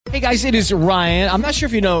Hey guys, it is Ryan. I'm not sure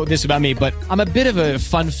if you know this about me, but I'm a bit of a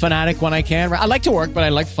fun fanatic when I can. I like to work, but I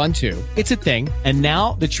like fun too. It's a thing. And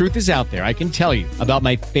now the truth is out there. I can tell you about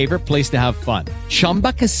my favorite place to have fun.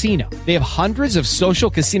 Chumba Casino. They have hundreds of social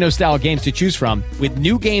casino style games to choose from with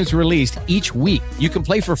new games released each week. You can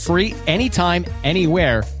play for free anytime,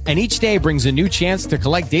 anywhere. And each day brings a new chance to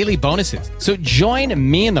collect daily bonuses. So join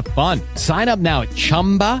me in the fun. Sign up now at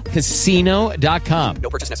ChumbaCasino.com. No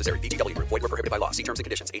purchase necessary. VGW. Void where prohibited by law. See terms and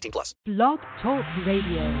conditions. 18+. Blog Talk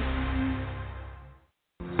Radio.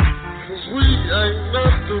 'Cause we ain't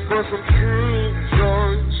nothing but some true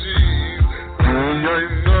joint G's. We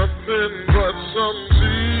ain't nothing but some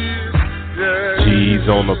G's. Yeah. G's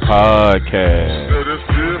on the podcast. That is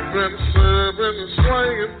dipping, serving, and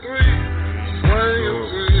swinging three. Swinging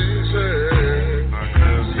threes,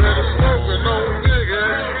 yeah. That is smoking on big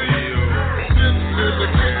ass weed. Sitting in the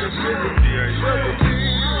kitchen, sipping triple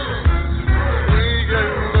G's. We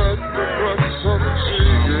ain't nothing but some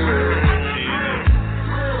G's, yeah.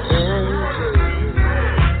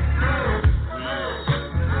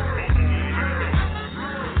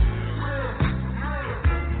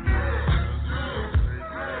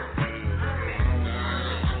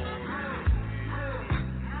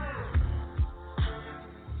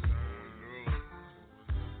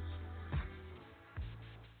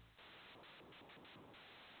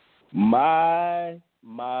 My.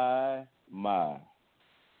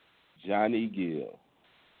 Johnny Gill.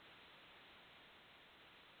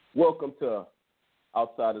 Welcome to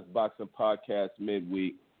Outsiders Boxing Podcast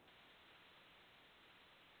Midweek.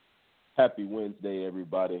 Happy Wednesday,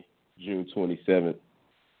 everybody. June 27th.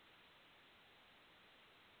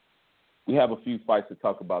 We have a few fights to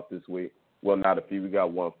talk about this week. Well, not a few. We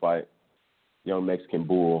got one fight. Young Mexican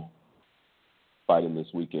Bull fighting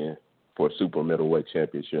this weekend for a super middleweight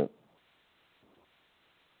championship.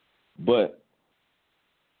 But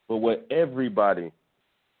what everybody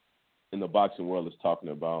in the boxing world is talking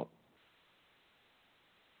about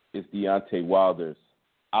is Deontay Wilder's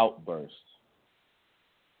outburst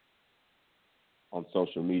on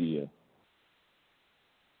social media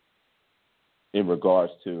in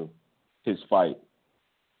regards to his fight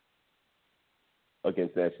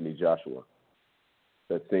against Anthony Joshua.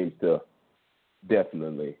 That seems to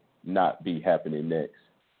definitely not be happening next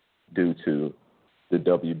due to the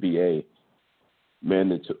WBA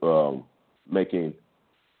making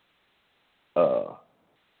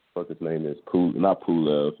what his name is,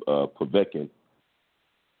 Povetkin,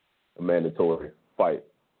 a mandatory fight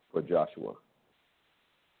for Joshua.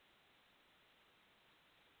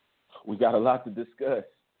 We got a lot to discuss.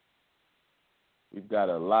 If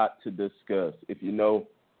you know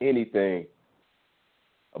anything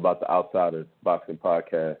about the Outsiders Boxing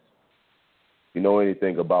Podcast, if you know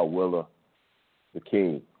anything about Willa the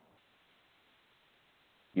King,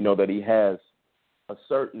 you know that he has a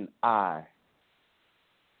certain eye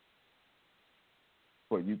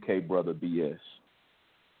for UK brother BS.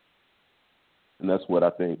 And that's what I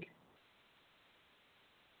think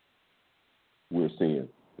we're seeing,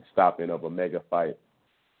 the stopping of a mega fight.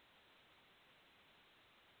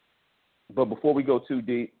 But before we go too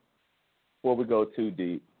deep,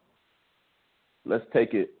 let's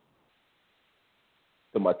take it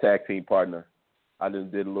to my tag team partner. I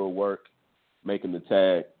just did a little work making the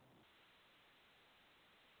tag.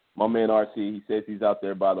 My man RC, he says he's out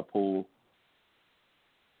there by the pool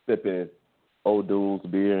sipping Old Dude's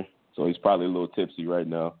beer, so he's probably a little tipsy right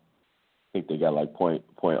now. I think they got like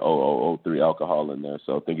 .0003 alcohol in there,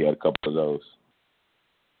 so I think he had a couple of those.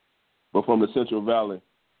 But from the Central Valley,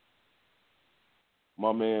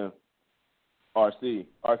 my man RC.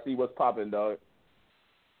 RC, what's poppin', dog?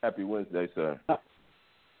 Happy Wednesday, sir.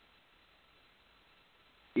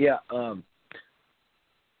 Yeah,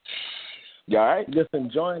 You all right? just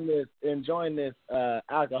enjoying this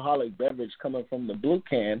alcoholic beverage coming from the blue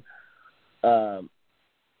can.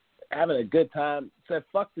 Having a good time. Said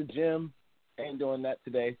fuck the gym, ain't doing that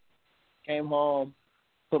today. Came home,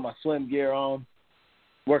 put my swim gear on,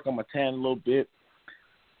 work on my tan a little bit,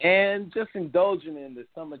 and just indulging in the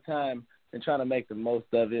summertime and trying to make the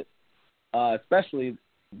most of it. Especially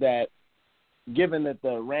that, given that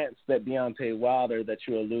the rants that Deontay Wilder that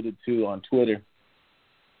you alluded to on Twitter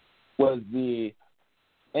was the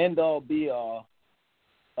end-all, be-all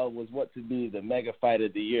was what to be the mega fight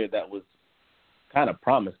of the year that was kind of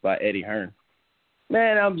promised by Eddie Hearn.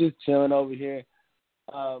 Man, I'm just chilling over here,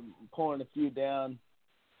 pouring a few down,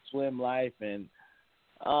 swim life, and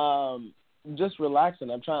just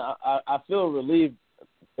relaxing. I feel relieved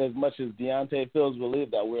as much as Deontay feels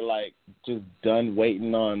relieved that we're, like, just done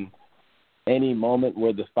waiting on any moment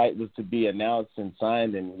where the fight was to be announced and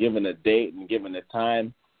signed and given a date and given a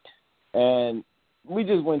time. And we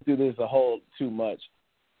just went through this a whole too much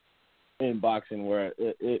in boxing where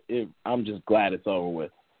I'm just glad it's over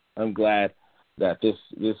with. I'm glad that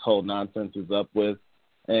this whole nonsense is up with.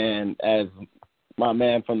 And as my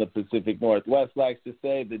man from the Pacific Northwest likes to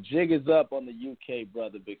say, the jig is up on the UK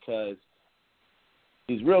brother because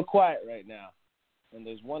he's real quiet right now. And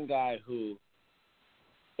there's one guy who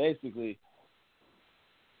basically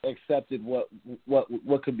accepted what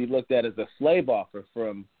could be looked at as a slave offer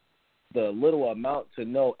from the little amount to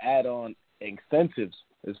no add-on incentives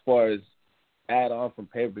as far as add-on from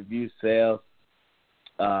pay-per-view sales,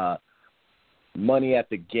 money at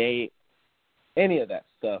the gate, any of that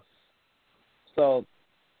stuff. So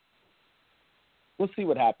we'll see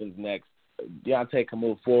what happens next. Deontay can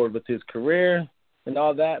move forward with his career and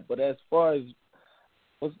all that, but as far as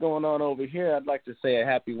what's going on over here, I'd like to say a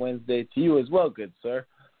happy Wednesday to you as well, good sir.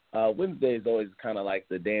 Wednesday is always kind of like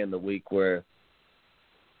the day in the week where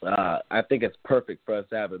I think it's perfect for us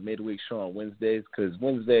to have a midweek show on Wednesdays because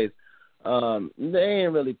Wednesdays, they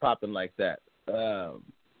ain't really popping like that.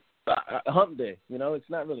 Hump day, it's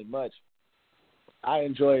not really much. I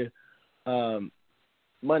enjoy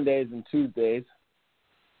Mondays and Tuesdays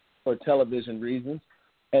for television reasons.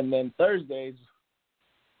 And then Thursdays,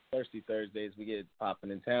 we get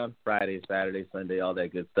popping in town. Friday, Saturday, Sunday, all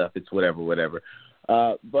that good stuff. It's whatever.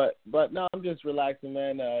 But no, I'm just relaxing,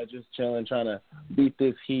 man. Just chilling, trying to beat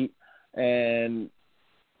this heat, and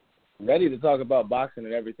ready to talk about boxing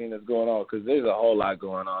and everything that's going on because there's a whole lot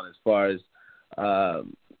going on as far as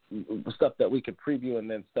stuff that we could preview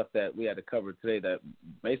and then stuff that we had to cover today that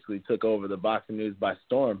basically took over the boxing news by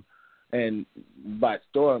storm. And by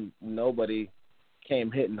storm, nobody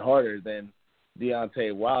came hitting harder than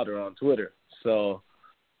Deontay Wilder on Twitter. So,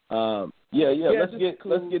 let's get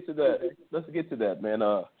to that. Let's get to that, man.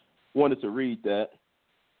 Wanted to read that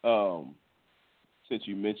since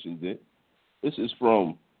you mentioned it. This is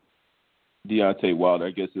from Deontay Wilder.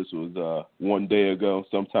 I guess this was one day ago,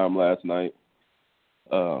 sometime last night.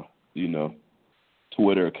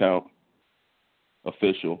 Twitter account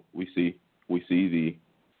official. We see the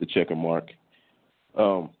checker mark.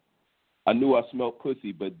 I knew I smelled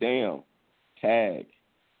pussy, but damn. Tag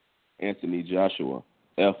Anthony Joshua.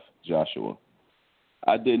 F. Joshua.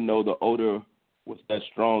 I didn't know the odor was that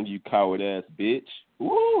strong, you coward ass bitch.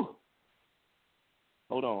 Woo!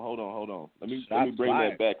 Hold on. Let me bring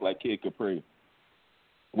that back like Kid Capri.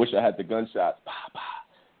 Wish I had the gunshots. Bah, bah.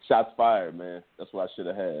 Shots fired, man. That's what I should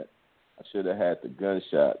have had. I should have had the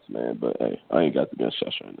gunshots, man. But hey, I ain't got the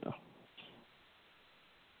gunshots right now.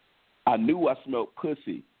 I knew I smelled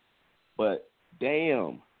pussy, but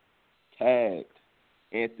damn. Tagged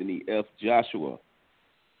Anthony F. Joshua.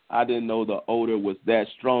 I didn't know the odor was that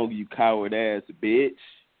strong, you coward ass bitch.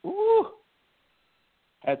 Woo!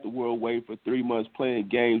 Had the world wait for 3 months playing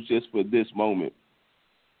games just for this moment.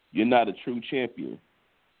 You're not a true champion.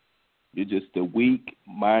 You're just a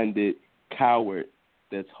weak-minded coward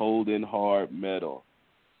that's holding hard metal.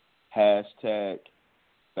 Hashtag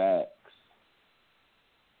facts.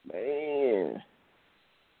 Man.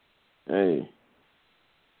 Hey.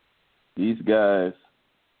 These guys,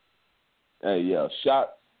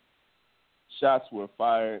 shots were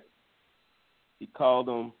fired. He called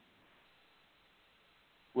them,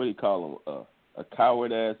 what do you call them? A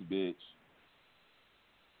coward ass bitch.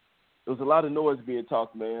 There was a lot of noise being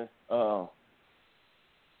talked, man,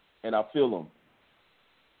 and I feel him.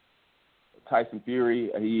 Tyson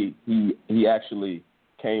Fury, he actually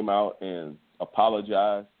came out and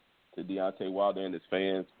apologized to Deontay Wilder and his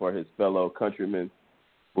fans for his fellow countrymen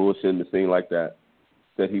bullshitting the scene like that.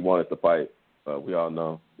 Said he wanted to fight. We all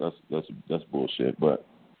know that's bullshit. But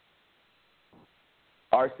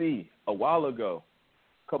RC, a while ago,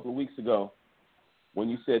 a couple of weeks ago, when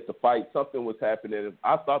you said the fight, something was happening.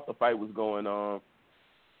 I thought the fight was going on,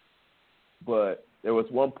 but there was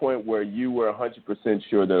one point where you were 100%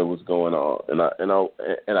 sure that it was going on,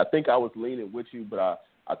 and I think I was leaning with you, but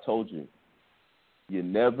I told you, you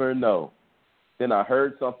never know. Then I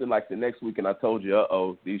heard something like the next week, and I told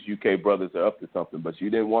you, these UK brothers are up to something. But you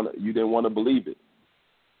didn't want to believe it.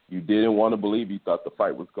 You didn't want to believe. You thought the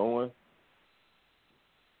fight was going.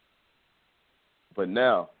 But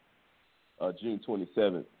now, June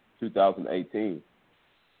 27th, 2018,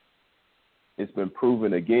 it's been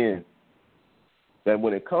proven again that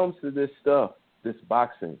when it comes to this stuff, this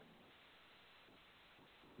boxing,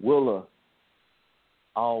 Willa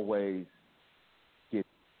always get.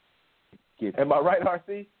 Am I right,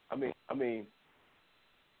 RC? I mean,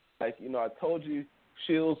 like, you know, I told you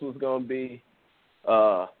Shields was gonna be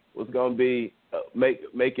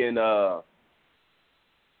making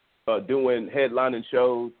doing headlining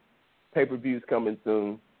shows, pay-per-views coming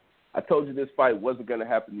soon. I told you this fight wasn't going to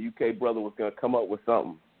happen. The UK brother was going to come up with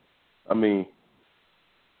something. I mean,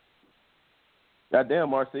 goddamn,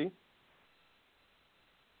 Marcy.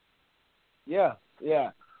 Yeah.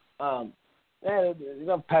 Man, you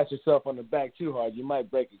don't pat yourself on the back too hard. You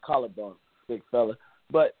might break your collarbone, big fella.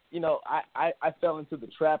 But, I fell into the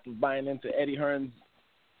trap of buying into Eddie Hearn's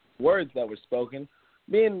words that were spoken.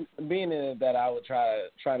 Being in it, that I would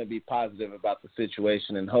try to be positive about the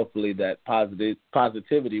situation, and hopefully that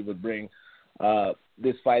positivity would bring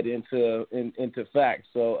this fight into fact.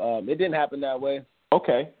 So it didn't happen that way.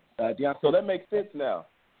 Okay. So that makes sense now.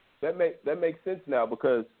 That makes sense now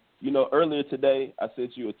because earlier today I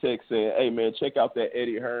sent you a text saying, "Hey man, check out that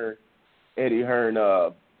Eddie Hearn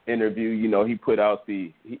interview." He put out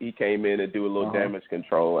he came in and do a little damage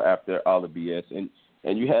control after all the BS,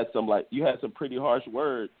 and you had some pretty harsh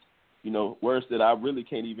words, words that I really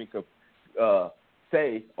can't even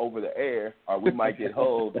say over the air, or we might get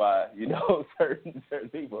hold by certain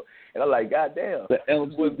people. And I'm like, God damn,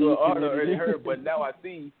 was the art already heard, but now I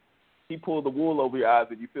see he pulled the wool over your eyes,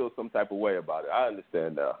 and you feel some type of way about it. I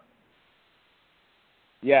understand now.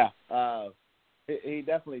 Yeah, he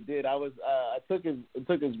definitely did. I took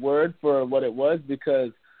his word for what it was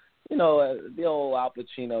because, the old Al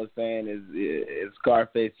Pacino saying is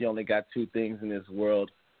Scarface, you only got two things in this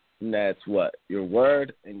world, and that's what? Your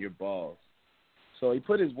word and your balls. So he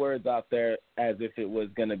put his words out there as if it was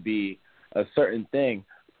going to be a certain thing.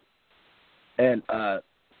 And,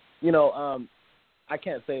 I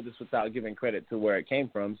can't say this without giving credit to where it came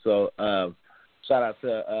from. So shout out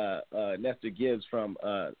to Nestor Gibbs from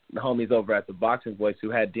the homies over at the Boxing Voice, who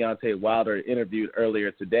had Deontay Wilder interviewed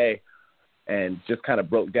earlier today and just kind of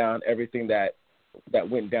broke down everything that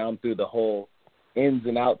went down through the whole ins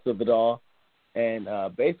and outs of it all. And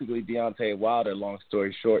basically Deontay Wilder, long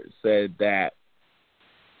story short, said that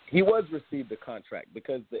he was received a contract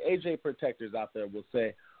because the AJ protectors out there will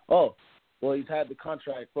say, oh, well, he's had the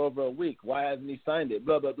contract for over a week. Why hasn't he signed it?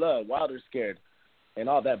 Blah, blah, blah. Wilder's scared and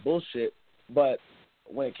all that bullshit. But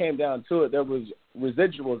when it came down to it, there was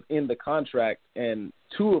residuals in the contract, and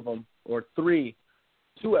two of them, or three,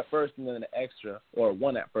 two at first and then an extra, or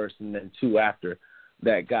one at first and then two after,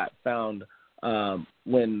 that got found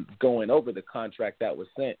when going over the contract that was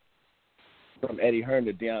sent from Eddie Hearn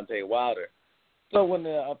to Deontay Wilder. So when,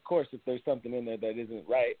 of course, if there's something in there that isn't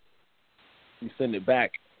right, you send it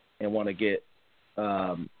back and want to get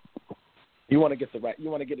you want to get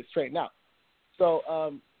it straightened out.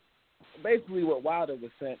 So basically what Wilder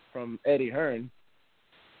was sent from Eddie Hearn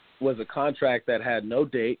was a contract that had no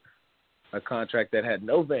date, a contract that had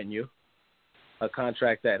no venue, a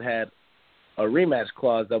contract that had a rematch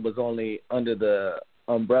clause that was only under the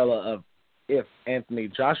umbrella of if Anthony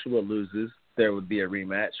Joshua loses, there would be a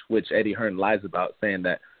rematch, which Eddie Hearn lies about, saying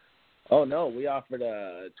that, oh no, we offered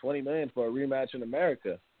 $20 million for a rematch in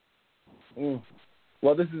America.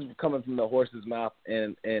 Well, this is coming from the horse's mouth,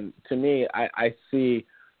 and to me, I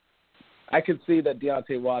could see that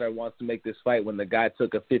Deontay Wilder wants to make this fight when the guy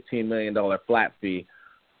took a $15 million flat fee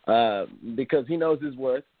because he knows his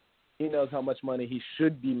worth. He knows how much money he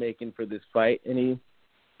should be making for this fight, and he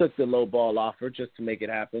took the low ball offer just to make it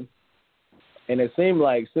happen. And it seemed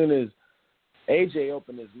like as soon as AJ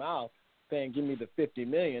opened his mouth saying, give me the $50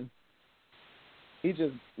 million, he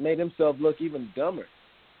just made himself look even dumber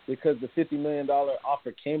because the $50 million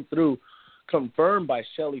offer came through, confirmed by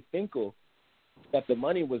Shelley Finkel that the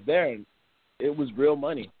money was there and it was real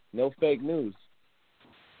money, no fake news.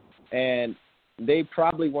 And they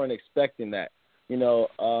probably weren't expecting that.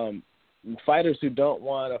 Fighters who don't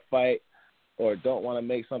want to fight or don't want to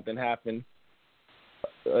make something happen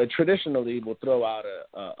traditionally will throw out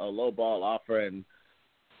a low ball offer. And,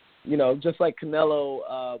 just like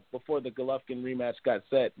Canelo before the Golovkin rematch got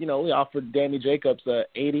set, we offered Danny Jacobs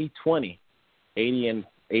 80-20, 80 and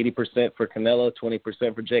 80% for Canelo,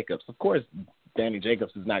 20% for Jacobs. Of course, Danny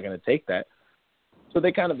Jacobs is not going to take that. So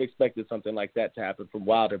they kind of expected something like that to happen from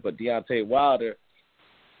Wilder. But Deontay Wilder,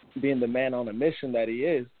 being the man on a mission that he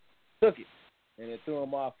is, took it, and it threw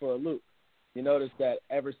him off for a loop. You notice that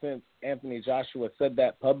ever since Anthony Joshua said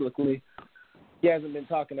that publicly, he hasn't been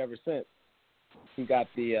talking ever since. He got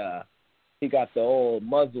the old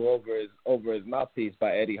muzzle over his mouthpiece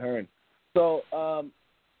by Eddie Hearn. So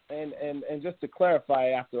and just to clarify,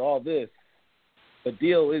 after all this, the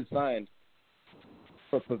deal is signed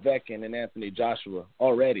for Povetkin and Anthony Joshua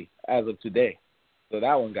already as of today. So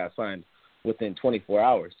that one got signed within 24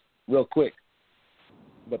 hours, real quick.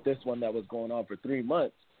 But this one that was going on for 3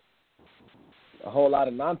 months, a whole lot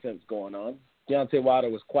of nonsense going on. Deontay Wilder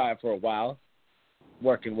was quiet for a while,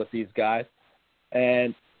 working with these guys,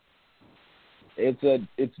 and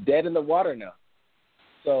it's dead in the water now.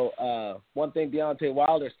 So one thing Deontay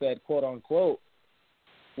Wilder said, quote unquote,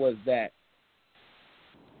 was that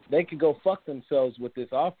they could go fuck themselves with this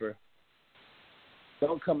offer.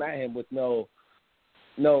 Don't come at him with no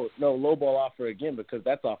lowball offer again, because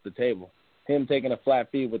that's off the table. Him taking a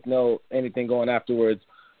flat fee with no anything going afterwards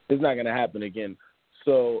is not going to happen again.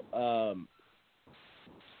 So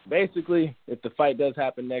basically, if the fight does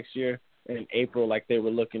happen next year in April, like they were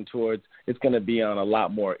looking towards, it's going to be on a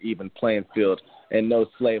lot more even playing field, and no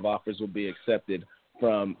slave offers will be accepted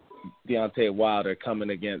from Deontay Wilder coming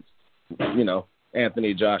against,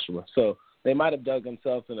 Anthony Joshua. So they might have dug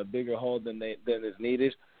themselves in a bigger hole than is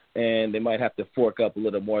needed, and they might have to fork up a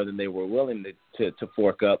little more than they were willing to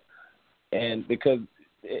fork up. And because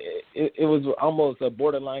it was almost a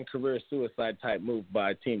borderline career suicide type move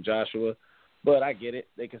by Team Joshua, but I get it.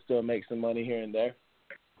 They can still make some money here and there,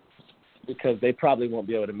 because they probably won't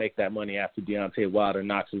be able to make that money after Deontay Wilder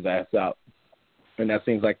knocks his ass out. And that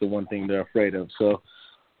seems like the one thing they're afraid of. So,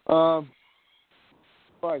 as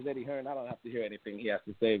far as Eddie Hearn, I don't have to hear anything he has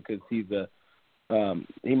to say, because he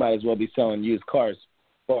might as well be selling used cars,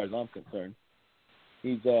 as far as I'm concerned.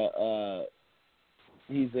 He's a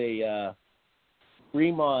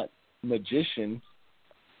Fremont magician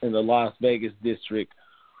in the Las Vegas district,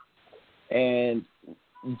 and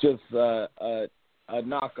just a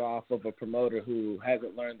knockoff of a promoter who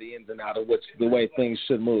hasn't learned the ins and outs of the way things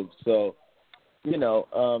should move. So,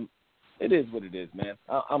 it is what it is, man.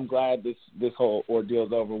 I'm glad this whole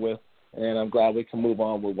ordeal's over with, and I'm glad we can move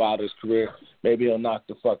on with Wilder's career. Maybe he'll knock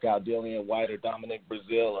the fuck out Dillian White or Dominic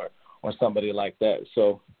Breazeale or somebody like that.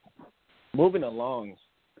 So, moving along,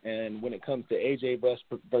 and when it comes to AJ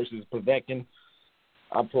versus Povetkin,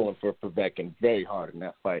 I'm pulling for Povetkin very hard in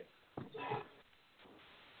that fight.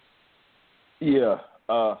 Yeah,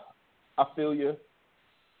 I feel you.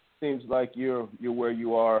 Seems like you're where you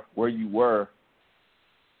were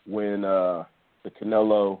when the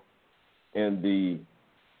Canelo and the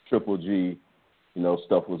Triple G,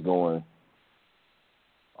 stuff was going,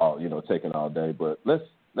 taking all day. But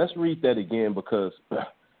let's read that again, because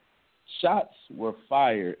shots were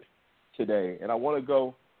fired today, and I want to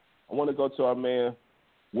go to our man,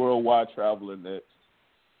 Worldwide Traveler next,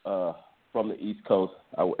 from the East Coast.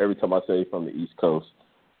 Every time I say from the East Coast,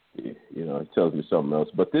 it tells me something else.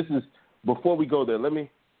 But this is, before we go there, let me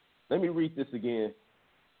read this again.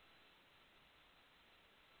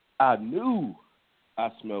 I knew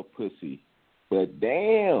I smelled pussy, but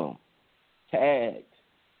damn, tagged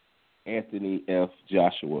Anthony F.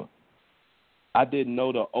 Joshua. I didn't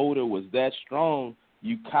know the odor was that strong,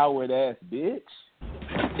 you coward-ass bitch.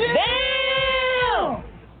 Damn!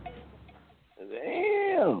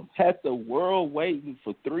 Damn. Had the world waiting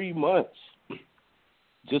for 3 months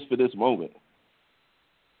just for this moment.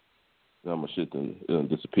 Now my shit done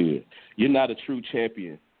disappeared. You're not a true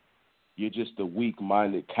champion. You're just a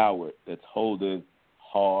weak-minded coward that's holding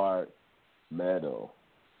hard metal.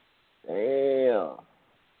 Damn.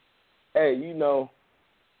 Hey,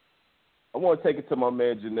 I want to take it to my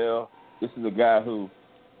man Janelle. This is a guy who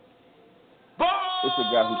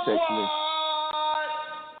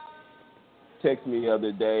texted me the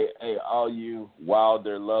other day. Hey, all you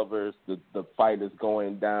Wilder lovers, the fight is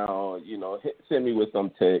going down. Send me with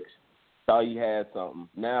some text. Thought you had something.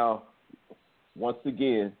 Now, once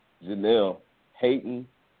again, Janelle hating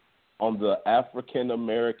on the African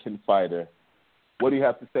American fighter. What do you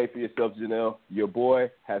have to say for yourself, Janelle? Your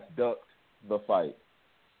boy has ducked the fight.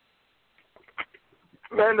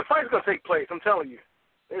 Man, the fight's going to take place, I'm telling you.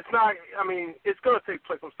 It's not, it's going to take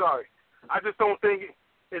place, I'm sorry. I just don't think,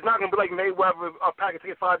 it's not going to be like Mayweather or Packard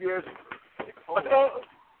taking 5 years.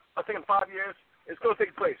 I think in 5 years, it's going to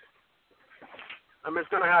take place. It's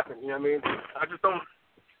going to happen, I just don't,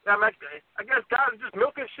 I guess guys are just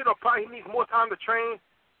milking shit, or probably he needs more time to train,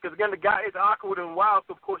 because, again, the guy is awkward and wild,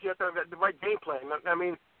 so, of course, you have to have the right game plan.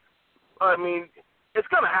 It's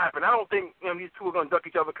going to happen. I don't think these two are going to duck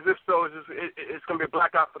each other, because if so, it's going to be a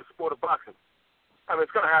blackout for the sport of boxing.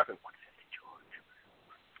 It's going to happen.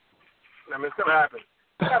 It's going to happen.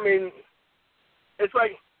 It's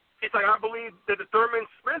like I believe that the Thurman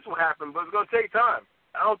Spence will happen, but it's going to take time.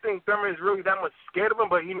 I don't think Thurman is really that much scared of him,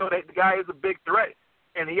 but he knows that the guy is a big threat,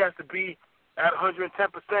 and he has to be at 110%,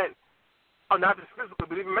 not just physically,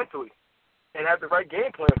 but even mentally, and have the right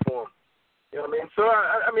game plan for him. So,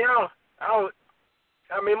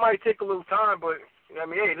 it might take a little time, but,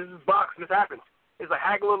 hey, this is boxing. This happens. It's like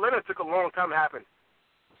Hagler Leonard took a long time to happen.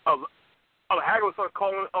 Hagler started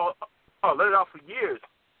calling Leonard out for years.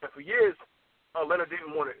 And for years, Leonard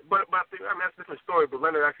didn't want it. But that's a different story, but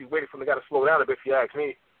Leonard actually waited for the guy to slow down a bit, if you ask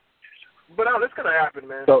me. But it's going to happen,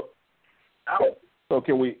 man. So,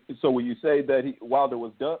 So will you say that Wilder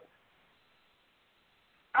was ducked?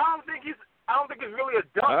 I don't think it's really a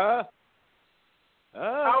duck.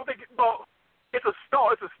 I don't think it's a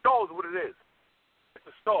stall. It's a stall is what it is. It's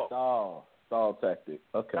a stall. Stall tactic.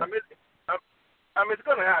 Okay. I mean, it's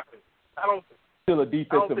gonna happen. Still a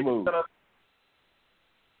defensive move.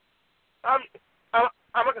 Like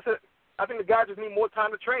I said, I think the guy just need more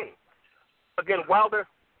time to train. Again, Wilder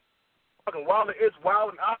is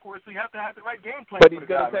wild and awkward, so you have to have the right game plan.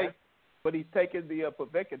 But he's taking the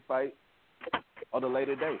Povetkin fight on a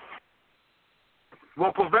later date.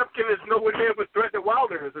 Well, Povetkin is nowhere near the threat that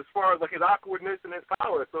Wilder is as far as like his awkwardness and his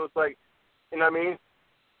power. So it's like, you know what I mean?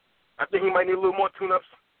 I think he might need a little more tune-ups.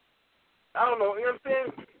 I don't know. You know what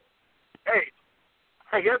I'm saying? Hey,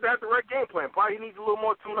 you have to have the right game plan. Probably he needs a little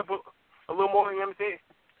more tune-up, a little more. You know what I'm saying?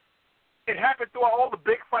 It happened throughout all the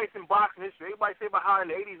big fights in boxing history. Everybody say about how in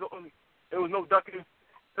the 80s there was no ducking.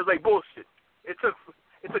 It was like bullshit. It took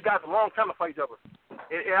guys a long time to fight each other.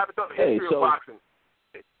 It happened throughout the history of boxing.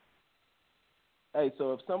 Hey,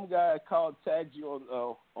 so if some guy tagged you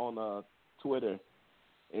on Twitter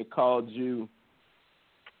and called you,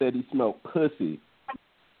 said he smelled pussy,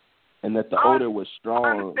 and that the odor was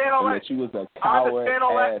strong, and that you was a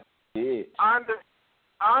coward-ass bitch. I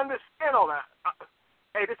understand all that.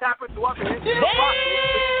 Hey, this happened to us in history of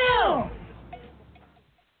boxing.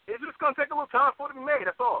 It's just going to take a little time for it to be made,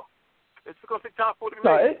 that's all. It's just going to take time for it to be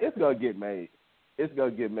made. It's going to get made. It's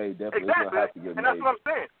going to get made, definitely. Exactly. It's going to have to get made. And that's what I'm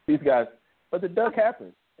saying. These guys, but the duck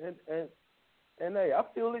happened. And hey, I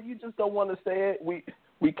feel that you just don't want to say it.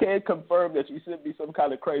 We can't confirm that you sent me some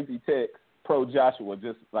kind of crazy text pro Joshua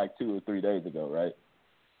just like 2 or 3 days ago, right?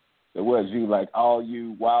 It was you, like all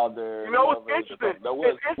you Wilder. You know, it's interesting.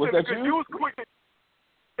 Was that because you?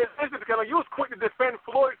 It's interesting because you was quick to defend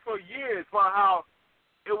Floyd for years for how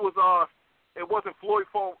it wasn't Floyd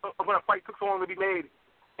for when a fight took so long to be made.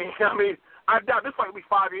 And I mean, I doubt this fight will be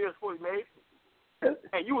 5 years before it's made.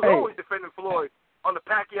 And you was always defending Floyd on the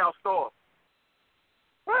Pacquiao star.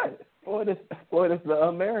 Right. Floyd is the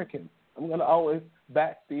American. I'm gonna always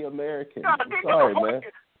back the American. God, I'm sorry, man.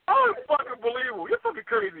 Oh, it's fucking believable. You're fucking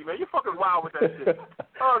crazy, man. You're fucking wild with that shit.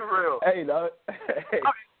 Unreal. Hey, no.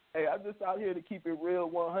 Hey, I'm just out here to keep it real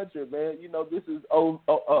 100, man. You know, this is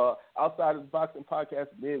Outside of the Boxing Podcast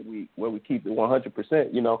Midweek, where we keep it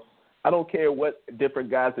 100%. You know, I don't care what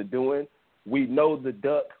different guys are doing. We know the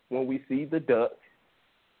duck when we see the duck.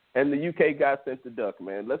 And the UK guy sent the duck,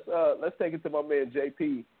 man. Let's take it to my man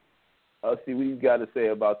JP. See what he's got to say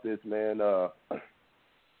about this, man. Y'all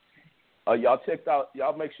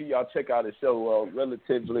make sure y'all check out his show,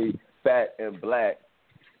 Relatively Fat and Black.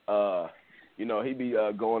 You know, he be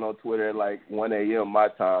going on Twitter at like 1 a.m. my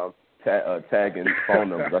time, tagging phone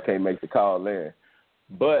numbers. I can't make the call in.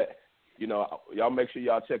 But, you know, y'all make sure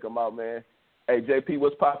y'all check him out, man. Hey, JP,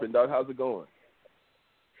 what's poppin', dog? How's it going?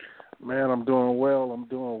 Man, I'm doing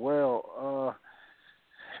well.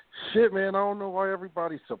 Shit, man, I don't know why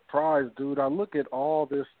everybody's surprised, dude. I look at all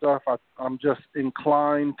this stuff. I'm just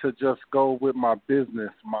inclined to just go with my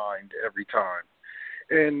business mind every time.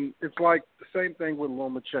 And it's like the same thing with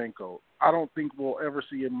Lomachenko. I don't think we'll ever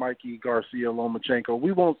see a Mikey Garcia-Lomachenko.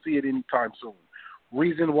 We won't see it anytime soon.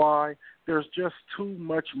 Reason why? There's just too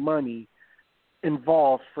much money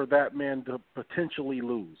involved for that man to potentially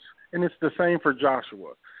lose. And it's the same for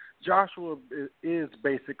Joshua. Joshua is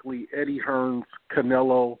basically Eddie Hearn's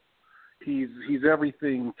Canelo. He's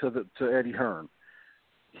everything to Eddie Hearn.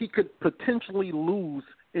 He could potentially lose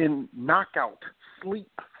in knockout,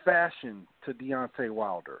 sleep fashion to Deontay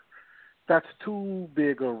Wilder. That's too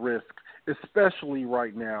big a risk, especially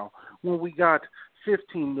right now when we got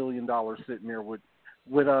 $15 million sitting there with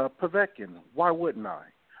Povetkin. Why wouldn't I?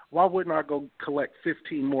 Why wouldn't I go collect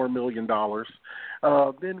 $15 more million?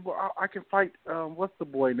 Then I can fight, what's the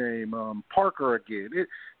boy name? Parker again.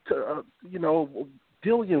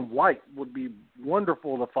 Dillian White would be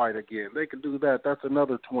wonderful to fight again. They could do that. That's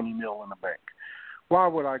another $20 million in the bank. Why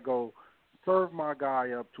would I go serve my guy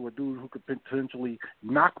up to a dude who could potentially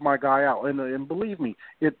knock my guy out? And believe me,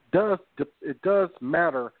 it does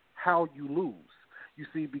matter how you lose. You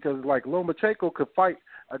see, because like Lomachenko could fight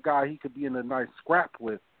a guy he could be in a nice scrap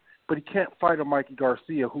with, but he can't fight a Mikey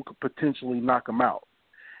Garcia who could potentially knock him out.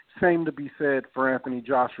 Same to be said for Anthony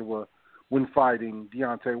Joshua when fighting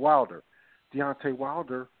Deontay Wilder. Deontay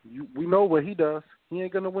Wilder, we know what he does. He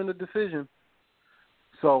ain't going to win the decision.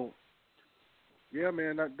 So, yeah,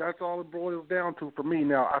 man, that's all it boils down to for me.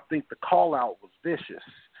 Now, I think the call-out was vicious.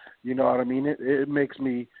 You know what I mean? It makes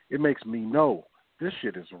me know this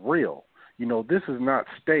shit is real. You know, this is not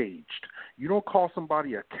staged. You don't call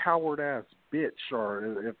somebody a coward-ass bitch,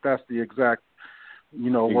 or if that's the exact,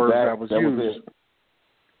 word that was used.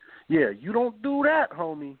 Yeah, you don't do that,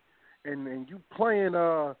 homie. And you playing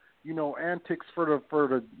antics for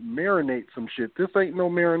the marinate some shit. This ain't no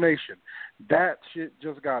marination. That shit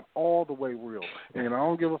just got all the way real. And I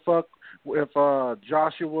don't give a fuck if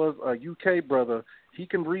Joshua's a UK brother. He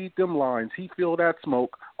can read them lines. He feel that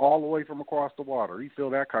smoke all the way from across the water. He feel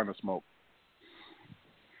that kind of smoke.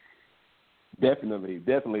 Definitely.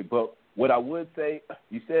 But what I would say,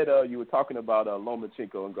 you said you were talking about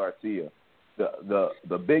Lomachenko and Garcia.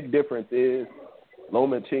 The big difference is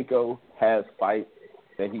Lomachenko has fights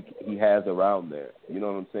that he has around there. You know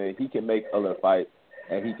what I'm saying? He can make other fights,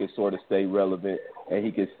 and he can sort of stay relevant, and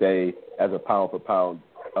he can stay as a pound-for-pound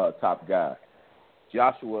top guy.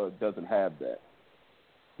 Joshua doesn't have that.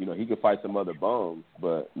 You know, he can fight some other bums,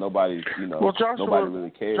 but nobody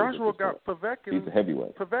really cares. Joshua got Povetkin. He's a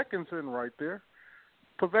heavyweight. Povetkin's in right there.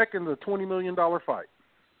 Povetkin's a $20 million fight.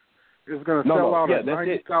 It's going to sell out at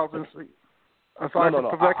 90,000.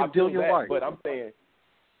 Povetkin, Dillian White. But I'm saying,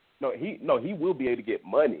 he will be able to get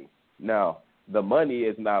money. Now, the money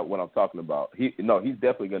is not what I'm talking about. He's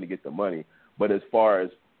definitely going to get the money. But as far as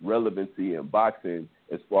relevancy in boxing,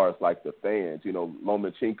 as far as like the fans,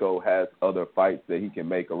 Lomachenko has other fights that he can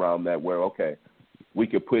make around that where, okay,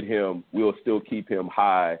 we'll still keep him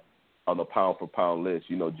high on the pound for pound list.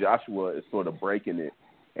 Joshua is sort of breaking it,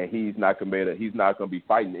 and he's not going to be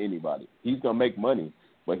fighting anybody. He's going to make money,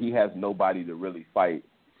 but he has nobody to really fight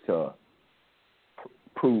to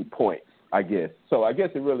prove points, I guess. So I guess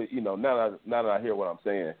it really, now that I hear what I'm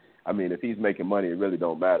saying, I mean, if he's making money, it really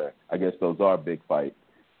don't matter. I guess those are big fights.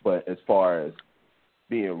 But as far as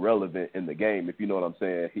being relevant in the game, if you know what I'm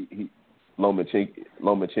saying,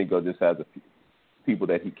 Lomachenko just has a few people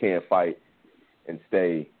that he can fight and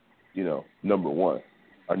stay, number one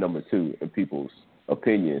or number two in people's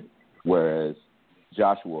opinion, whereas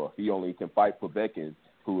Joshua, he only can fight Povetkin,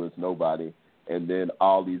 who is nobody, and then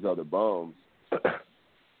all these other bums,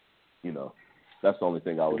 that's the only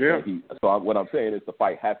thing I would say. What I'm saying is the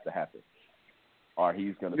fight has to happen, or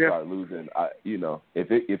he's going to start losing.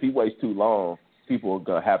 If he waits too long, people are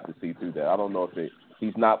going to have to see through that. I don't know if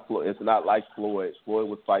it's not like Floyd. Floyd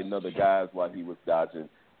was fighting other guys while he was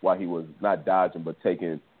not dodging, but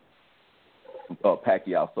taking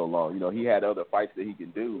Pacquiao so long. He had other fights that he can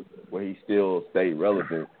do where he still stayed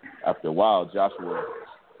relevant. After a while, Joshua,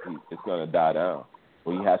 it's going to die down.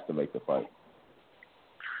 Well, he has to make the fight.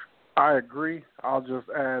 I agree. I'll just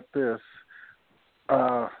add this.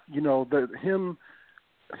 That him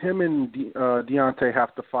and Deontay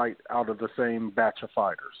have to fight out of the same batch of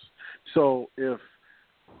fighters. So if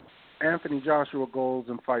Anthony Joshua goes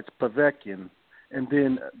and fights Povetkin and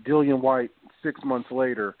then Dillian White 6 months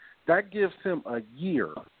later, that gives him a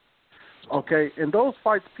year. Okay? And those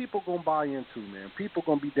fights people going to buy into, man. People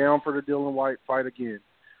going to be down for the Dillian White fight again.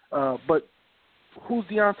 But who's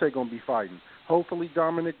Deontay going to be fighting? Hopefully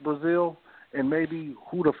Dominic Brazil and maybe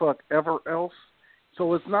who the fuck ever else.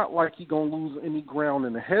 So it's not like he's going to lose any ground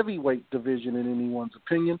in the heavyweight division in anyone's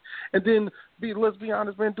opinion. And then, let's be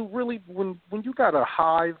honest, man, when you got a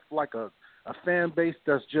hive, like a fan base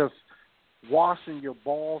that's just washing your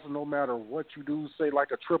balls no matter what you do, say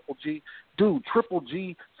like a Triple G. Dude, Triple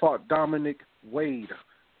G fought Dominic Wade.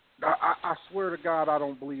 I swear to God, I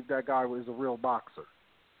don't believe that guy was a real boxer.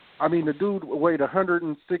 I mean, the dude weighed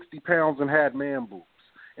 160 pounds and had man boobs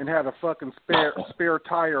and had a fucking spare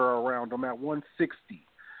tire around him at 160.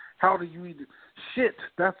 How do you even – shit,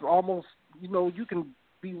 that's almost – you can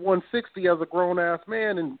be 160 as a grown-ass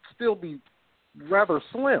man and still be rather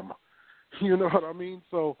slim. You know what I mean?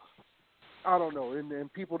 So, I don't know.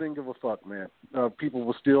 And people didn't give a fuck, man. People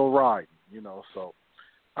were still riding, so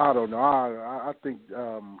I don't know. I think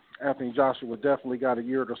Anthony Joshua definitely got a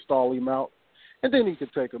year to stall him out. And then he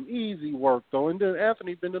could take him. Easy work, though. And then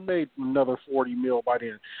Anthony been made another $40 million by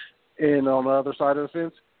then. And on the other side of the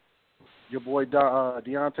fence, your boy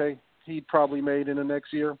Deontay, he probably made in the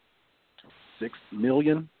next year $6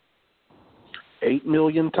 million, $8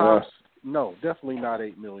 million tops. No, definitely not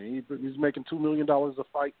 $8 million. He's making $2 million a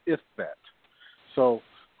fight, if that. So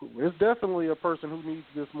it's definitely a person who needs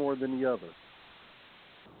this more than the other.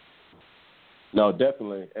 No,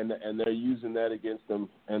 definitely, and they're using that against him.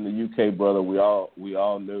 And the UK brother, we all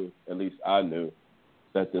knew, at least I knew,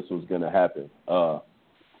 that this was going to happen.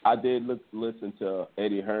 I did listen to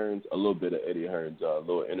Eddie Hearns, a little bit of Eddie Hearns'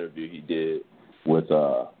 little interview he did with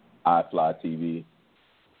iFly TV.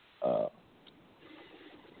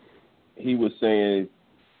 He was saying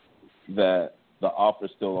that the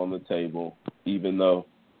offer's still on the table, even though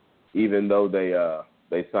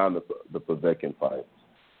they signed the Povetkin fight.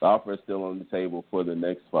 The offer is still on the table for the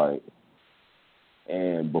next fight.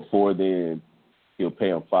 And before then, he'll pay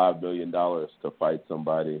him $5 million to fight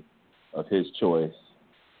somebody of his choice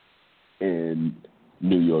in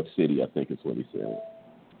New York City, I think is what he said.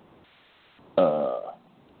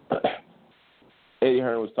 Eddie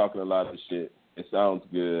Hearn was talking a lot of shit. It sounds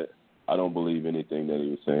good. I don't believe anything that he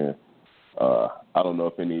was saying. I don't know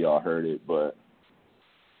if any of y'all heard it, but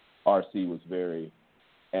RC was very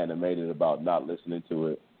animated about not listening to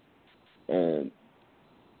it. And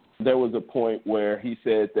there was a point where he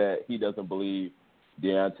said that he doesn't believe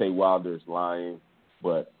Deontay Wilder is lying,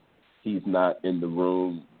 but he's not in the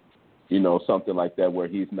room, something like that, where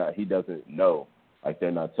he doesn't know, like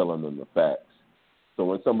they're not telling him the facts. So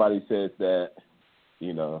when somebody says that,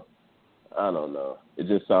 I don't know. It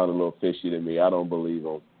just sounded a little fishy to me. I don't believe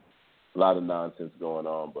him. A lot of nonsense going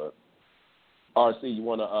on, but RC, you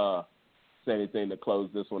want to say anything to close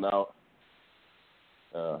this one out?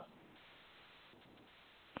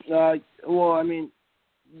 Well, I mean,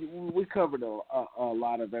 we covered a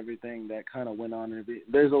lot of everything that kind of went on.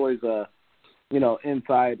 There's always a,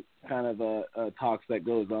 inside kind of a talks that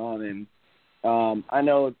goes on. And I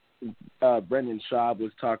know Brendan Schaub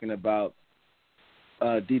was talking about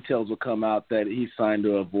details will come out that he signed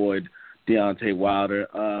to avoid Deontay Wilder,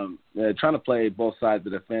 trying to play both sides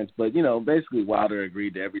of the fence. But, basically Wilder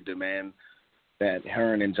agreed to every demand that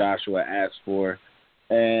Hearn and Joshua asked for.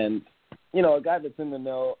 And, a guy that's in the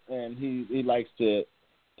know, and he likes to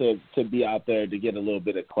be out there to get a little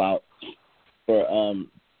bit of clout for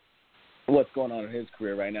what's going on in his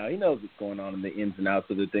career right now. He knows what's going on in the ins and outs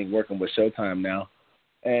of the thing, working with Showtime now.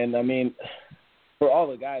 And, I mean, for all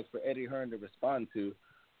the guys, for Eddie Hearn to respond to,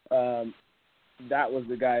 that was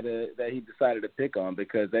the guy that he decided to pick on,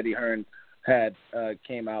 because Eddie Hearn had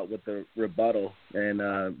came out with the rebuttal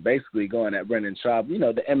and basically going at Brendan Schaub,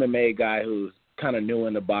 the MMA guy who's kind of new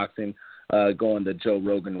into boxing, going the Joe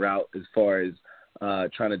Rogan route as far as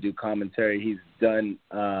trying to do commentary. He's done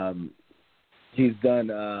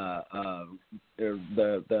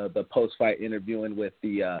the post-fight interviewing with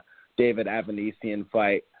the David Avanesian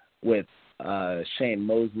fight with Shane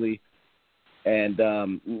Mosley. And,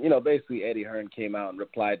 basically Eddie Hearn came out and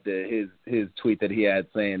replied to his tweet that he had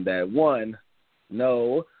saying that, 1,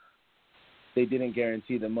 no, they didn't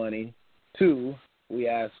guarantee the money. 2, we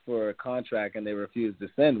asked for a contract and they refused to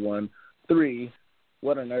send one. 3,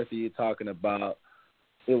 what on earth are you talking about?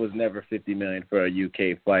 It was never $50 million for a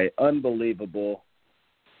UK fight. Unbelievable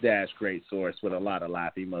 - great source with a lot of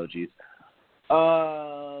laugh emojis.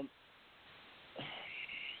 I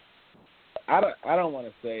don't want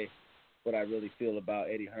to say what I really feel about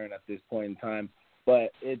Eddie Hearn at this point in time,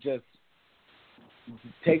 but it just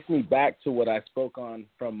takes me back to what I spoke on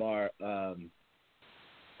from our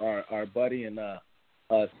buddy in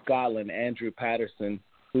Scotland, Andrew Patterson,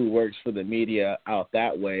 who works for the media out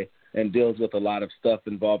that way and deals with a lot of stuff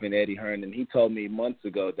involving Eddie Hearn. And he told me months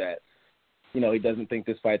ago that, he doesn't think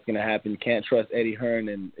this fight's going to happen. You can't trust Eddie Hearn,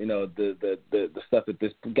 and the stuff that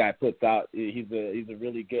this guy puts out. He's a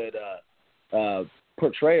really good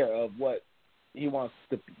portrayer of what he wants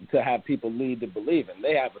to have people lead to believe in.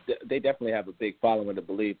 They definitely have a big following to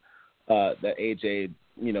believe that AJ,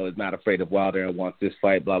 is not afraid of Wilder and wants this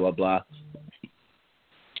fight, blah, blah, blah.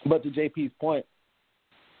 But to JP's point,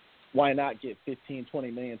 why not get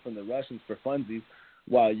 $15-20 million from the Russians for funsies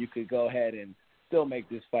while you could go ahead and still make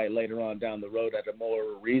this fight later on down the road at a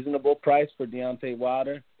more reasonable price for Deontay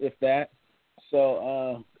Wilder, if that.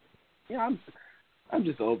 So, I'm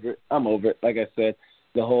just over it. I'm over it. Like I said,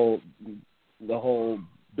 the whole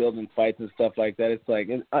building fights and stuff like that, it's like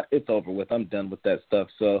it's over with. I'm done with that stuff.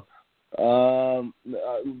 So,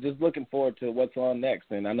 just looking forward to what's on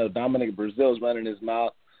next. And I know Dominic Brazil's running his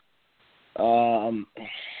mouth.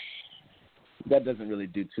 That doesn't really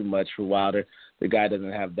do too much for Wilder. The guy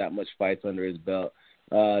doesn't have that much fights under his belt.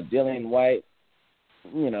 Dillian White,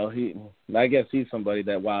 I guess he's somebody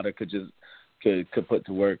that Wilder could put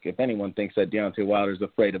to work. If anyone thinks that Deontay Wilder's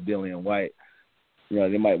afraid of Dillian White,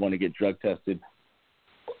 they might want to get drug tested.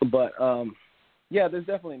 But, there's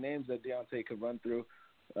definitely names that Deontay could run through,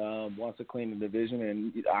 wants to clean the division.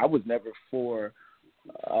 And I was never for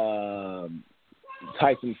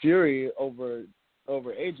Tyson Fury over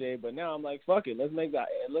AJ, but now I'm like, fuck it, let's make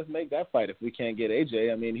that fight if we can't get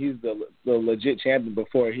AJ. I mean, he's the legit champion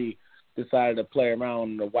before he decided to play around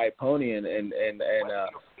on the white pony and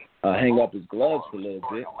hang up his gloves for a little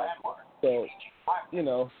bit. So,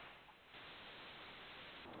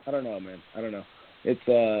 I don't know, man. I don't know. It's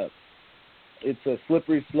a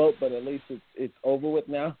slippery slope, but at least it's over with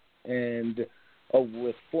now, and over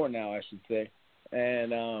with for now, I should say.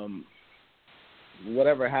 And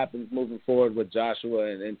whatever happens moving forward with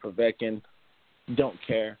Joshua and Povetkin, don't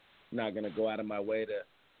care. I'm not going to go out of my way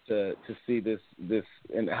to see this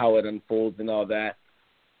and how it unfolds and all that.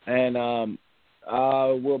 And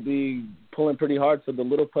we'll be pulling pretty hard for the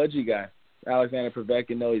little pudgy guy, Alexander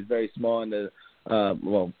Povetkin. No, he's very small in the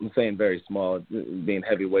well, I'm saying very small, being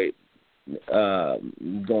heavyweight,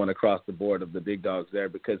 going across the board of the big dogs there,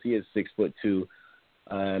 because he is 6'2",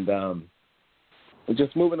 and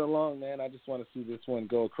just moving along, man. I just want to see this one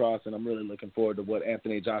go across, and I'm really looking forward to what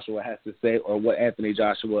Anthony Joshua has to say, or what Anthony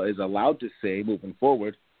Joshua is allowed to say moving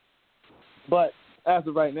forward. But as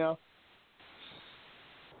of right now,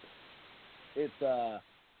 it's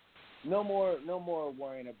no more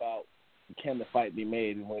worrying about can the fight be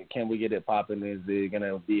made and can we get it popping, is it going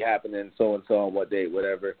to be happening so and so on what date,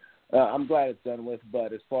 whatever. I'm glad it's done with,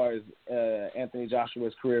 but as far as Anthony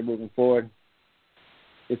Joshua's career moving forward,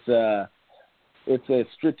 it's a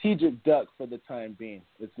strategic duck for the time being.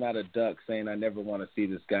 It's not a duck saying I never want to see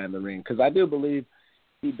this guy in the ring, because I do believe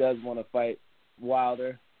he does want to fight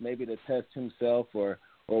Wilder, maybe to test himself or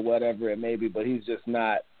whatever it may be, but he's just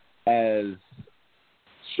not as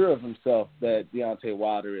sure of himself that Deontay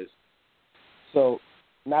Wilder is. So,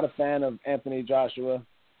 not a fan of Anthony Joshua.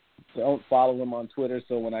 Don't follow him on Twitter.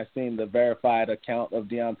 So when I seen the verified account of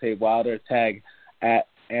Deontay Wilder tag at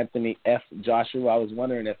Anthony F. Joshua, I was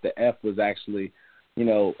wondering if the F was actually,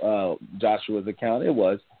 Joshua's account. It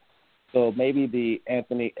was. So maybe the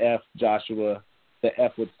Anthony F. Joshua, the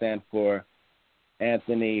F would stand for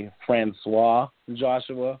Anthony Francois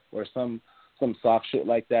Joshua or some soft shit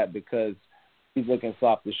like that, because he's looking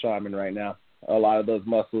soft as Charmin right now. A lot of those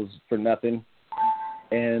muscles for nothing.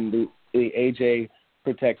 And the AJ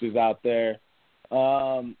protectors out there,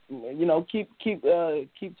 keep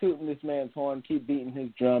tooting this man's horn, keep beating his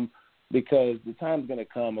drum, because the time's going to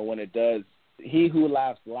come, and when it does, he who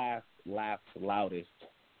laughs last laughs loudest.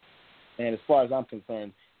 And as far as I'm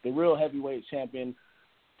concerned, the real heavyweight champion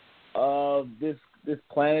of this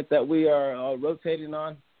planet that we are rotating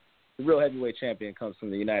on, the real heavyweight champion comes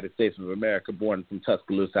from the United States of America, born from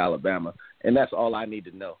Tuscaloosa, Alabama, and that's all I need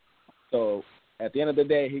to know. So at the end of the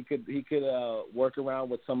day, he could work around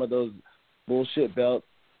with some of those bullshit belts,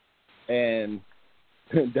 and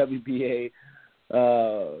WBA,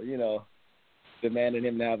 demanding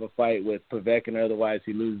him to have a fight with Povetkin, otherwise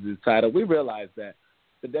he loses his title. We realize that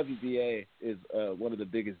the WBA is one of the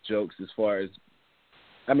biggest jokes as far as,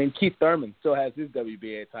 Keith Thurman still has his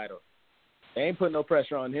WBA title. They ain't putting no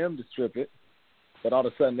pressure on him to strip it, but all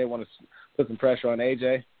of a sudden they want to put some pressure on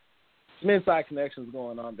AJ. Some inside connections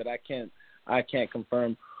going on that I can't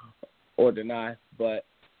confirm or deny, but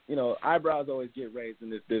eyebrows always get raised in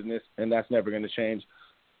this business, and that's never going to change.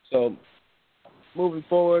 So moving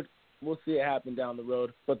forward, we'll see it happen down the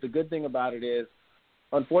road. But the good thing about it is,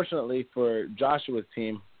 unfortunately for Joshua's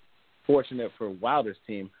team, fortunate for Wilder's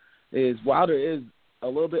team, is Wilder is a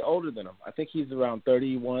little bit older than him. I think he's around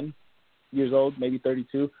 31 years old, maybe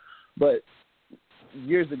 32. But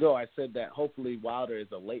years ago I said that hopefully Wilder is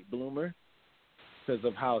a late bloomer because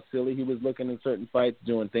of how silly he was looking in certain fights,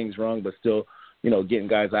 doing things wrong, but still, getting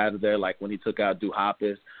guys out of there, like when he took out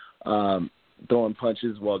Duhaupas, throwing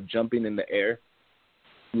punches while jumping in the air.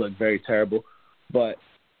 Looked very terrible. But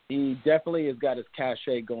he definitely has got his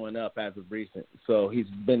cachet going up as of recent. So he's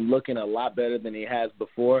been looking a lot better than he has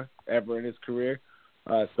before, ever in his career,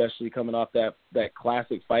 especially coming off that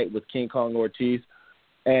classic fight with King Kong Ortiz.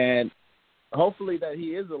 And hopefully that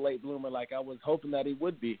he is a late bloomer like I was hoping that he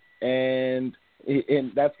would be. And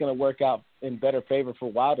that's going to work out in better favor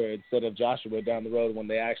for Wilder instead of Joshua down the road when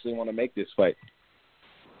they actually want to make this fight.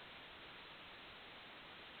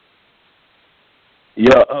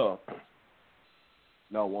 Yeah,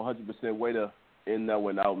 no, 100% way to end that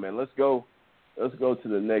one out, man. Let's go to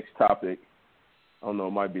the next topic. I don't know,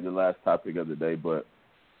 it might be the last topic of the day, but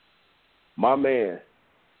my man,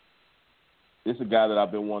 this is a guy that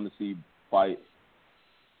I've been wanting to see fight,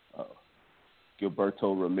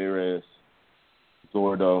 Gilberto Ramirez,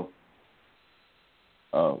 Zordo,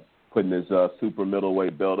 putting his super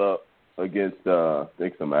middleweight belt up against, I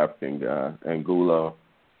think, some African guy, Angulo,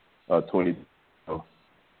 20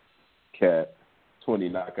 cat, 20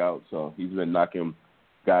 knockouts. So he's been knocking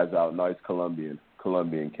guys out. Nice Colombian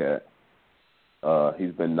cat.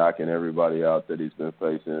 He's been knocking everybody out that he's been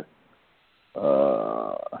facing.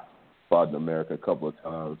 Fought in America a couple of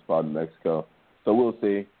times, fought in Mexico. So we'll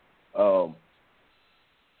see.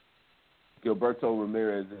 Gilberto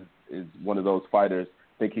Ramirez is one of those fighters.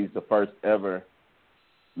 I think he's the first ever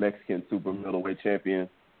Mexican super middleweight champion.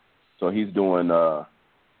 So he's doing a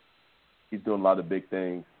lot of big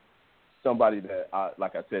things. Somebody that,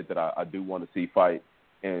 I do want to see fight,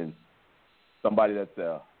 and somebody that's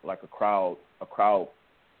like a crowd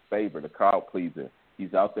favorite, a crowd pleaser.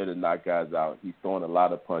 He's out there to knock guys out. He's throwing a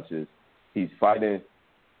lot of punches. He's fighting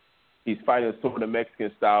he's fighting sort of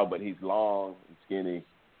Mexican style, but he's long and skinny,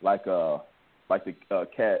 like the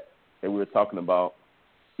cat that we were talking about.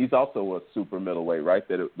 He's also a super middleweight, right?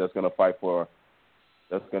 That's going to fight for.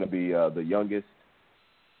 That's going to be the youngest.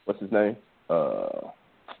 What's his name? Talk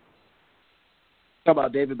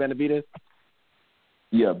about David Benavidez.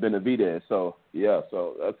 Yeah, Benavidez. So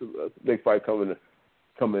that's a big fight coming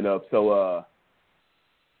up. So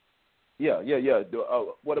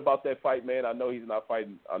what about that fight, man? I know he's not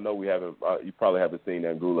fighting. I know we haven't. You probably haven't seen that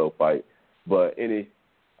Angulo fight, but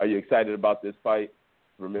are you excited about this fight?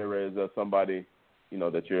 Ramirez or somebody,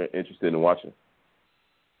 that you're interested in watching?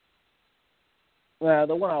 Well,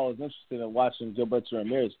 the one I was interested in watching Gilberto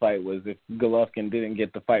Ramirez fight was if Golovkin didn't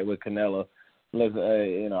get the fight with Canelo. I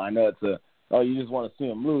know it's you just want to see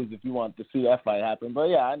him lose if you want to see that fight happen. But,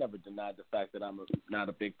 yeah, I never denied the fact that I'm not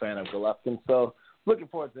a big fan of Golovkin. So, looking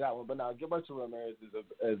forward to that one. But now, Gilberto Ramirez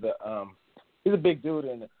he's a big dude,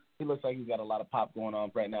 and he looks like he's got a lot of pop going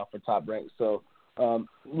on right now for Top Rank. So,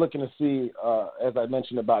 looking to see, as I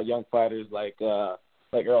mentioned about young fighters like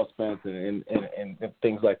Errol Spence and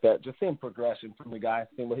things like that, just seeing progression from the guy,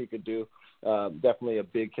 seeing what he could do. Definitely a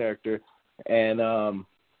big character, and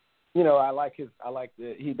he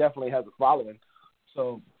definitely has a following,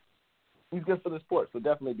 so he's good for the sport. So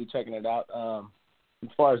definitely be checking it out. As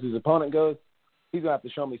far as his opponent goes, he's gonna have to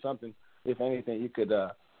show me something. If anything, you could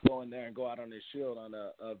go in there and go out on his shield on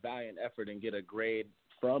a valiant effort and get a grade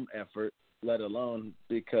from effort, let alone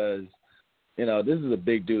because. This is a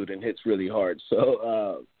big dude and hits really hard.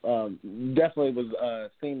 So definitely was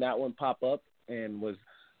seeing that one pop up and was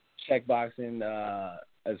checkboxing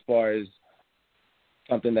as far as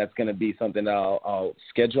something that's going to be something that I'll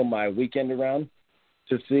schedule my weekend around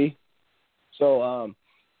to see. So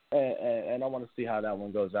and I want to see how that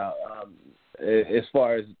one goes out. As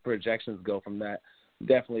far as projections go from that,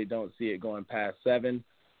 definitely don't see it going past 7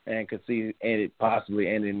 and could see it possibly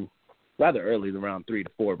ending rather early, around 3 to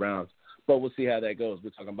 4 rounds. But we'll see how that goes.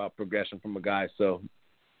 We're talking about progression from a guy, so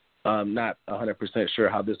I'm not 100% sure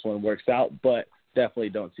how this one works out, but definitely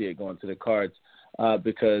don't see it going to the cards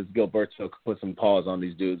because Gilberto could put some pause on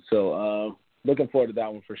these dudes. So looking forward to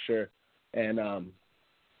that one for sure, and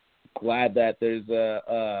glad that there's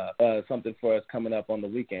something for us coming up on the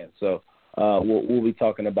weekend. So we'll be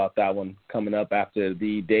talking about that one coming up after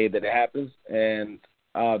the day that it happens, and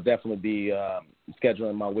I'll definitely be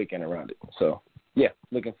scheduling my weekend around it. So, yeah,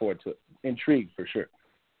 looking forward to it. Intrigued for sure.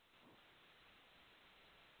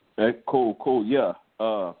 Hey, cool. Yeah.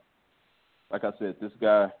 Like I said, this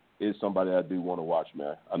guy is somebody I do want to watch,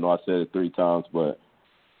 man. I know I said it 3 times, but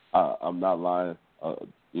I'm not lying.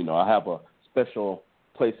 I have a special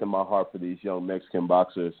place in my heart for these young Mexican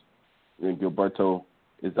boxers. And Gilberto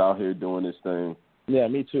is out here doing this thing. Yeah,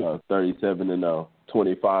 me too. 37-0,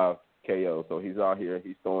 25 KO. So he's out here.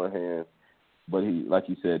 He's throwing hands. But like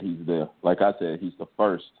you said, he's the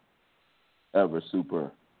first ever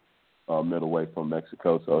super middleweight from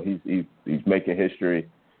Mexico. So he's making history.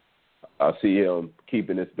 I see him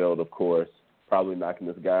keeping his belt, of course, probably knocking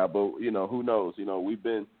this guy out. But who knows? We've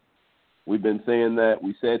been saying that.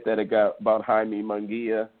 We said that about Jaime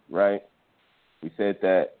Munguia, right? We said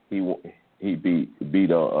that he beat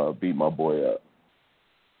my boy up.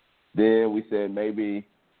 Then we said maybe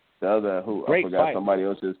the other I forgot fight. Somebody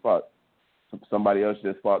else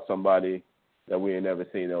just fought somebody that we ain't never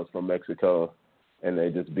seen that was from Mexico, and they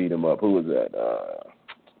just beat him up. Who was that?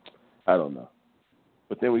 I don't know.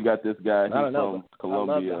 But then we got this guy. He's from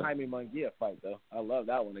Colombia. I love the Jaime Munguia fight, though. I love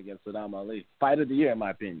that one against Saddam Ali. Fight of the year, in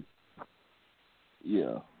my opinion.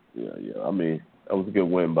 Yeah. I mean, that was a good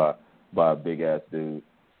win by a big-ass dude.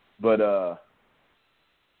 But,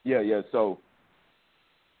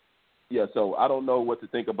 So I don't know what to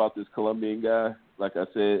think about this Colombian guy. Like I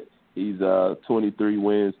said, he's 23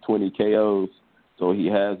 wins, 20 KOs. So he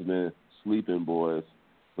has been sleeping, boys.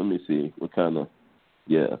 Let me see what kind of.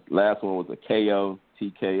 Yeah, last one was a KO,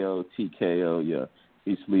 TKO, TKO. Yeah,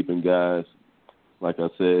 he's sleeping, guys. Like I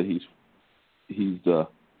said, he's the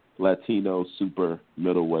Latino super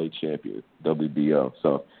middleweight champion, WBO.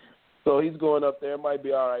 So he's going up there. Might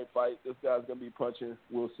be all right fight. This guy's gonna be punching.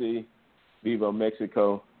 We'll see. Viva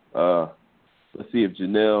Mexico. Let's see if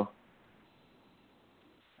Janelle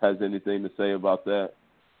has anything to say about that.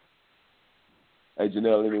 Hey,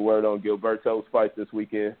 Janelle, any word on Gilberto's fight this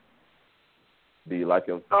weekend? Do you like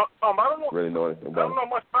him? I don't know. Really know anything about him? I don't know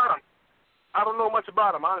much about him. I don't know much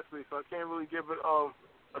about him, honestly, so I can't really give it a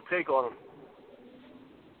take on him.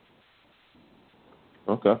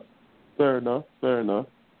 Okay. Fair enough.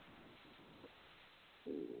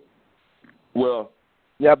 Well.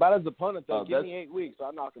 Yeah, about his opponent, though. Give me 8 weeks,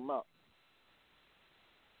 I'll knock him out.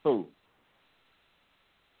 Who?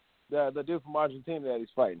 The dude from Argentina that he's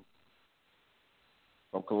fighting.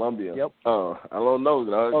 From Colombia. Yep. Oh, I don't know.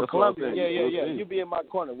 Oh, Colombia. Yeah. You be in my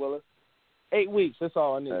corner, Willis. 8 weeks. That's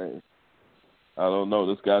all I need. Hey, I don't know.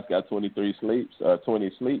 This guy's got 20 sleeps,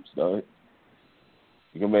 though.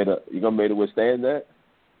 You gonna be able to withstand that?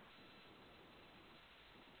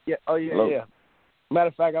 Yeah. Oh, yeah, Hello? yeah. Matter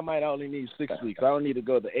of fact, I might only need 6 weeks. I don't need to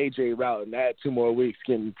go the AJ route and add 2 more weeks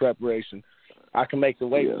getting preparation. I can make the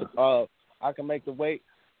weight. Yeah. I can make the weight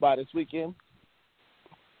by this weekend.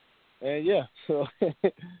 And yeah, so hey,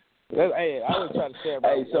 I was trying to say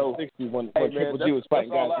about 160 when Triple G was fighting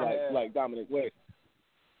guys like Dominic West.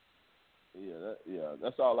 Yeah,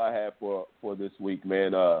 that's all I have for this week,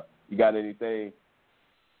 man. You got anything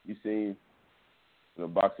you seen in the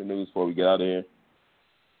boxing news before we get out of here?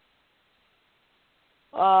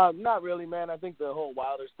 Not really, man. I think the whole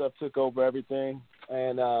Wilder stuff took over everything,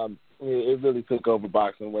 and it really took over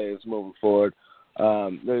boxing ways moving forward.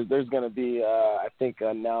 There's going to be, I think,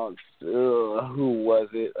 announced. Who was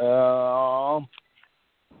it?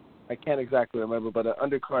 I can't exactly remember, but an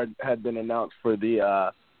undercard had been announced for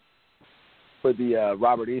the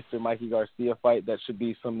Robert Easter Mikey Garcia fight. That should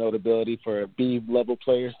be some notability for B level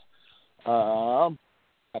players. I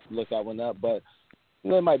have to look that one up, but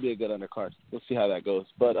it might be a good undercard. We'll see how that goes.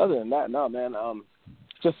 But other than that, no, man.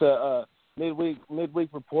 Just a midweek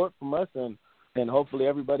report from us, and hopefully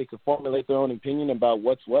everybody can formulate their own opinion about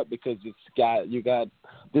what's what, because you got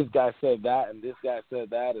this guy said that and this guy said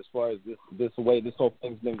that as far as this way this whole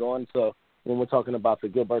thing's been going. So when we're talking about the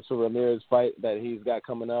Gilberto Ramirez fight that he's got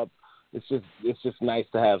coming up, it's just nice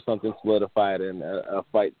to have something solidified and a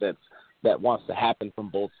fight that wants to happen from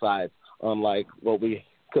both sides, unlike what we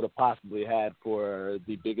could have possibly had for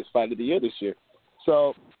the biggest fight of the year this year.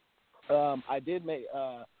 So I did make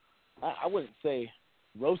I wouldn't say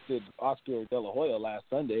roasted Oscar De La Hoya last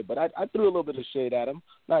Sunday, but I threw a little bit of shade at him,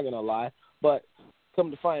 not going to lie. But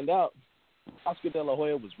come to find out, Oscar De La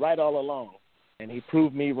Hoya was right all along, and he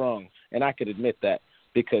proved me wrong. And I could admit that,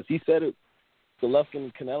 because he said it, Golovkin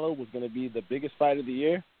and Canelo was going to be the biggest fight of the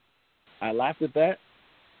year. I laughed at that.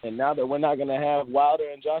 And now that we're not going to have Wilder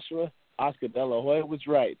and Joshua, Oscar De La Hoya was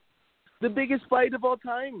right. The biggest fight of all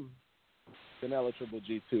time. Canelo Triple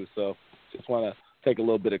G too. So just want to take a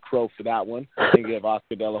little bit of crow for that one and give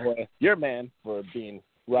Oscar De La Hoya, your man, for being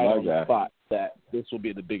right on the spot that this will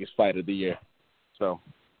be the biggest fight of the year. So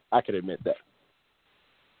I could admit that.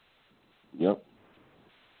 Yep.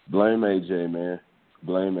 Blame AJ, man.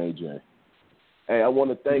 Blame AJ. Hey, I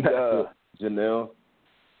want to thank Janelle.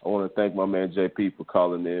 I want to thank my man JP for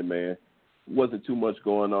calling in, man. Wasn't too much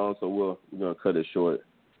going on, so we're going to cut it short.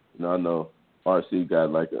 You know, I know RC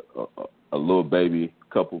got like a little baby,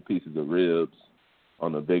 couple pieces of ribs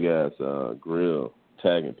on a big-ass grill,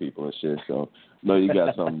 tagging people and shit. So, no, you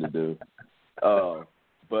got something to do.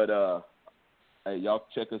 But hey, y'all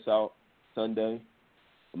check us out Sunday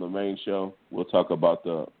on the main show. We'll talk about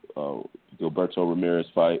the Gilberto Ramirez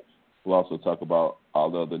fight. We'll also talk about all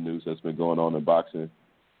the other news that's been going on in boxing.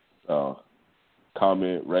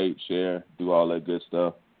 Comment, rate, share, do all that good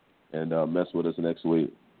stuff, and mess with us next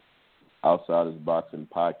week. Outsiders Boxing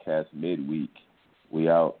Podcast Midweek. We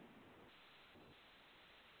out.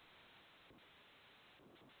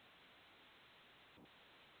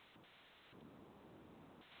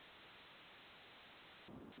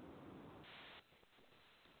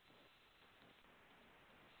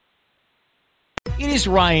 It is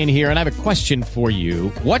Ryan here, and I have a question for you.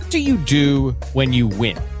 What do you do when you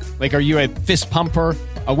win? Like, are you a fist pumper,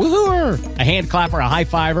 a woohooer, a hand clapper, a high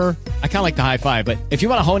fiver? I kind of like the high five, but if you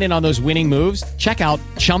want to hone in on those winning moves, check out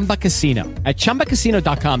Chumba Casino. At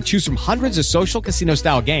ChumbaCasino.com, choose from hundreds of social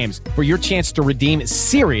casino-style games for your chance to redeem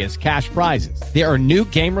serious cash prizes. There are new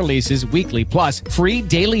game releases weekly, plus free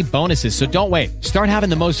daily bonuses. So don't wait. Start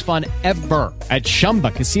having the most fun ever at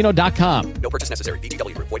ChumbaCasino.com. No purchase necessary.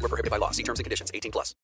 VGW Group. Void where prohibited by law. See terms and conditions. 18+.